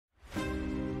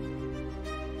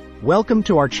Welcome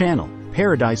to our channel,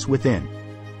 Paradise Within.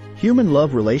 Human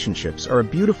love relationships are a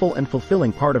beautiful and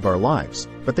fulfilling part of our lives,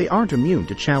 but they aren't immune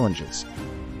to challenges.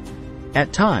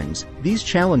 At times, these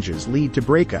challenges lead to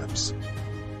breakups.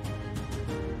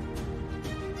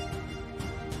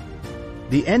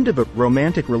 The end of a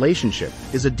romantic relationship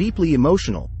is a deeply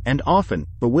emotional and often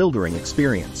bewildering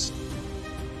experience.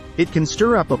 It can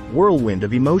stir up a whirlwind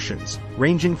of emotions,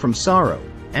 ranging from sorrow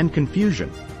and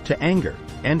confusion to anger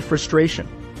and frustration.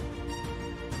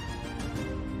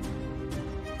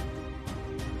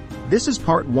 This is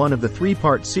part 1 of the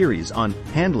 3-part series on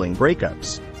handling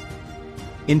breakups.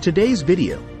 In today's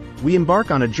video, we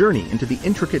embark on a journey into the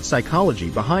intricate psychology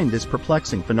behind this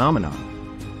perplexing phenomenon.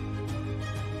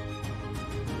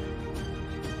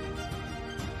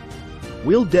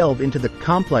 We'll delve into the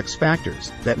complex factors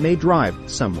that may drive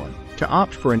someone to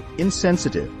opt for an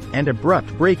insensitive and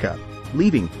abrupt breakup,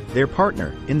 leaving their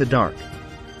partner in the dark.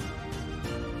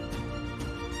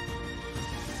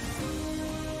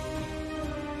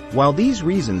 While these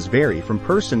reasons vary from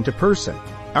person to person,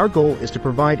 our goal is to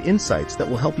provide insights that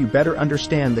will help you better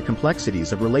understand the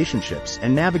complexities of relationships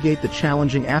and navigate the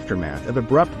challenging aftermath of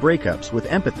abrupt breakups with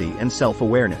empathy and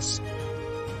self-awareness.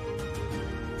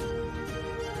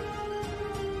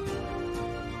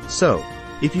 So,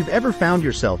 if you've ever found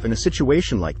yourself in a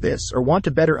situation like this or want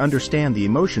to better understand the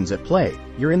emotions at play,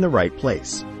 you're in the right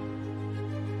place.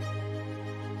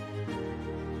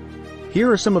 Here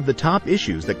are some of the top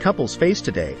issues that couples face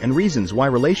today and reasons why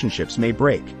relationships may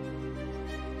break.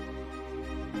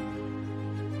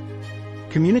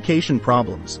 Communication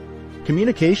problems.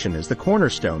 Communication is the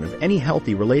cornerstone of any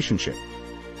healthy relationship.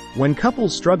 When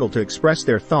couples struggle to express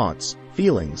their thoughts,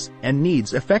 feelings, and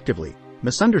needs effectively,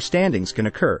 misunderstandings can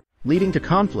occur, leading to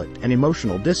conflict and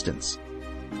emotional distance.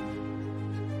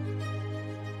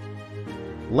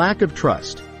 Lack of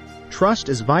trust. Trust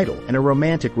is vital in a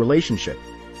romantic relationship.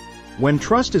 When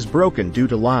trust is broken due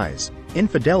to lies,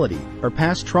 infidelity, or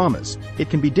past traumas, it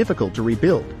can be difficult to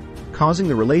rebuild, causing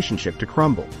the relationship to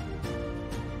crumble.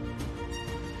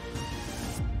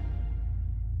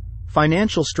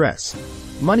 Financial stress.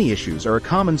 Money issues are a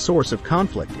common source of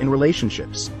conflict in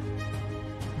relationships.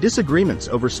 Disagreements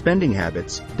over spending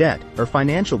habits, debt, or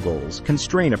financial goals can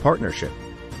strain a partnership.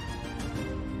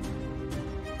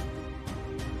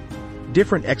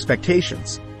 Different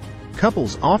expectations.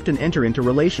 Couples often enter into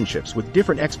relationships with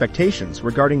different expectations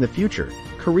regarding the future,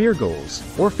 career goals,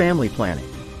 or family planning.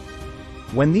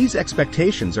 When these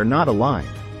expectations are not aligned,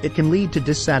 it can lead to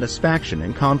dissatisfaction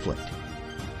and conflict.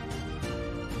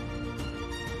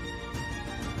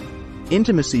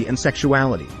 Intimacy and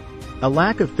sexuality. A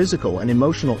lack of physical and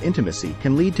emotional intimacy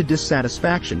can lead to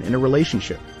dissatisfaction in a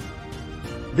relationship.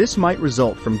 This might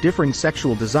result from differing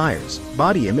sexual desires,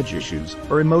 body image issues,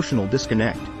 or emotional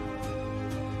disconnect.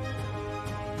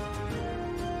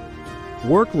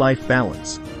 Work-life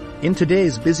balance. In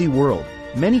today's busy world,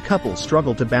 many couples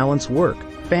struggle to balance work,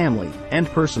 family, and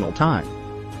personal time.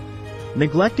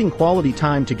 Neglecting quality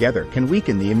time together can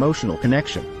weaken the emotional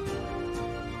connection.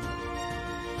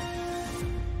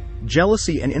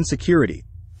 Jealousy and insecurity.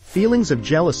 Feelings of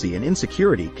jealousy and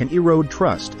insecurity can erode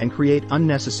trust and create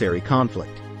unnecessary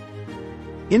conflict.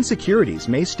 Insecurities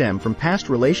may stem from past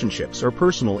relationships or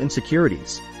personal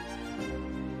insecurities.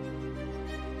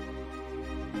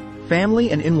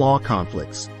 Family and in-law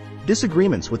conflicts.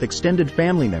 Disagreements with extended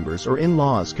family members or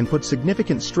in-laws can put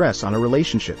significant stress on a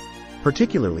relationship,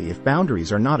 particularly if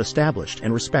boundaries are not established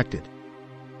and respected.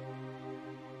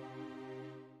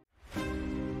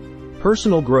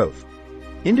 Personal growth.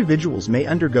 Individuals may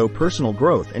undergo personal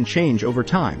growth and change over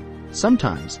time.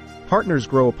 Sometimes, partners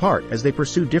grow apart as they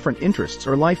pursue different interests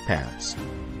or life paths.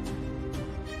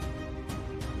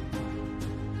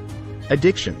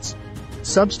 Addictions.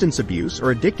 Substance abuse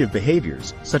or addictive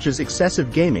behaviors, such as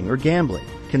excessive gaming or gambling,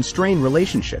 can strain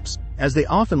relationships, as they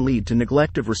often lead to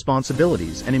neglect of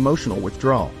responsibilities and emotional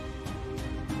withdrawal.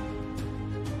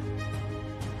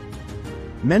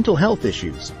 Mental health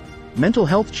issues. Mental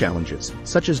health challenges,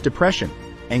 such as depression,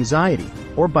 anxiety,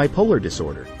 or bipolar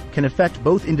disorder, can affect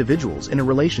both individuals in a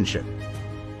relationship.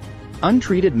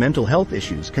 Untreated mental health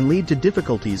issues can lead to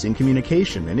difficulties in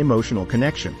communication and emotional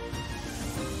connection.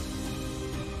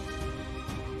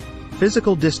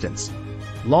 Physical distance.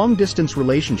 Long-distance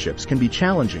relationships can be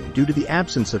challenging due to the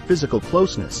absence of physical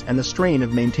closeness and the strain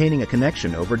of maintaining a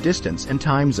connection over distance and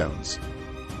time zones.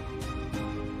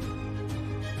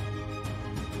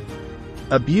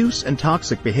 Abuse and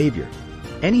toxic behavior.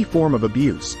 Any form of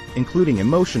abuse, including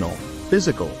emotional,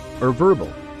 physical, or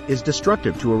verbal, is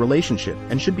destructive to a relationship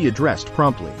and should be addressed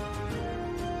promptly.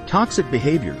 Toxic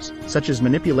behaviors, such as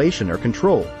manipulation or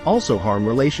control, also harm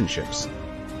relationships.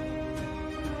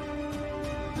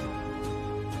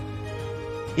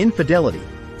 Infidelity,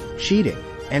 cheating,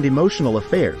 and emotional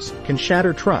affairs can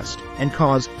shatter trust and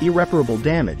cause irreparable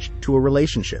damage to a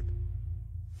relationship.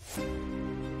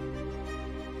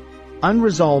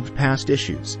 Unresolved past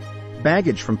issues.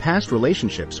 Baggage from past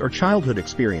relationships or childhood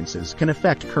experiences can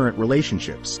affect current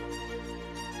relationships.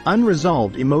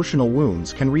 Unresolved emotional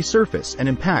wounds can resurface and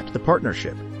impact the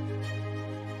partnership.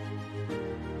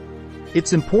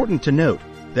 It's important to note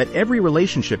that every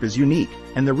relationship is unique,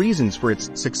 and the reasons for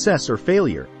its success or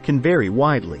failure can vary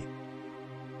widely.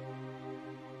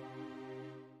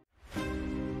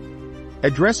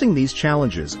 Addressing these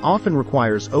challenges often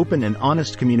requires open and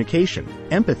honest communication,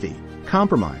 empathy,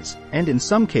 compromise, and in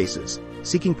some cases,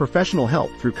 seeking professional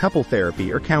help through couple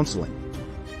therapy or counseling.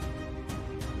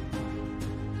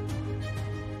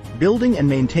 Building and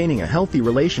maintaining a healthy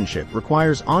relationship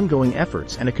requires ongoing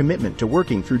efforts and a commitment to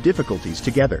working through difficulties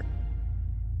together.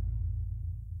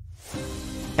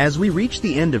 As we reach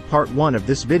the end of part 1 of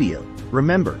this video,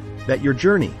 remember that your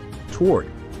journey toward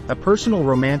a personal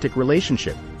romantic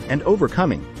relationship and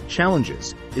overcoming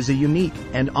challenges is a unique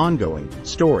and ongoing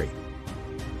story.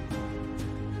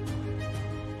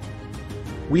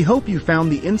 We hope you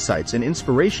found the insights and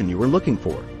inspiration you were looking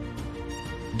for.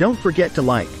 Don't forget to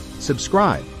like,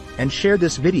 subscribe, and share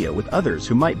this video with others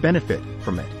who might benefit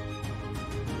from it.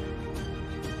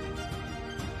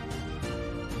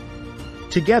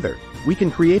 Together, we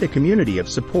can create a community of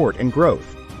support and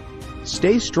growth.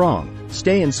 Stay strong,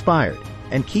 stay inspired,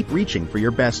 and keep reaching for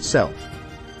your best self.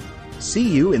 See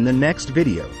you in the next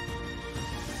video.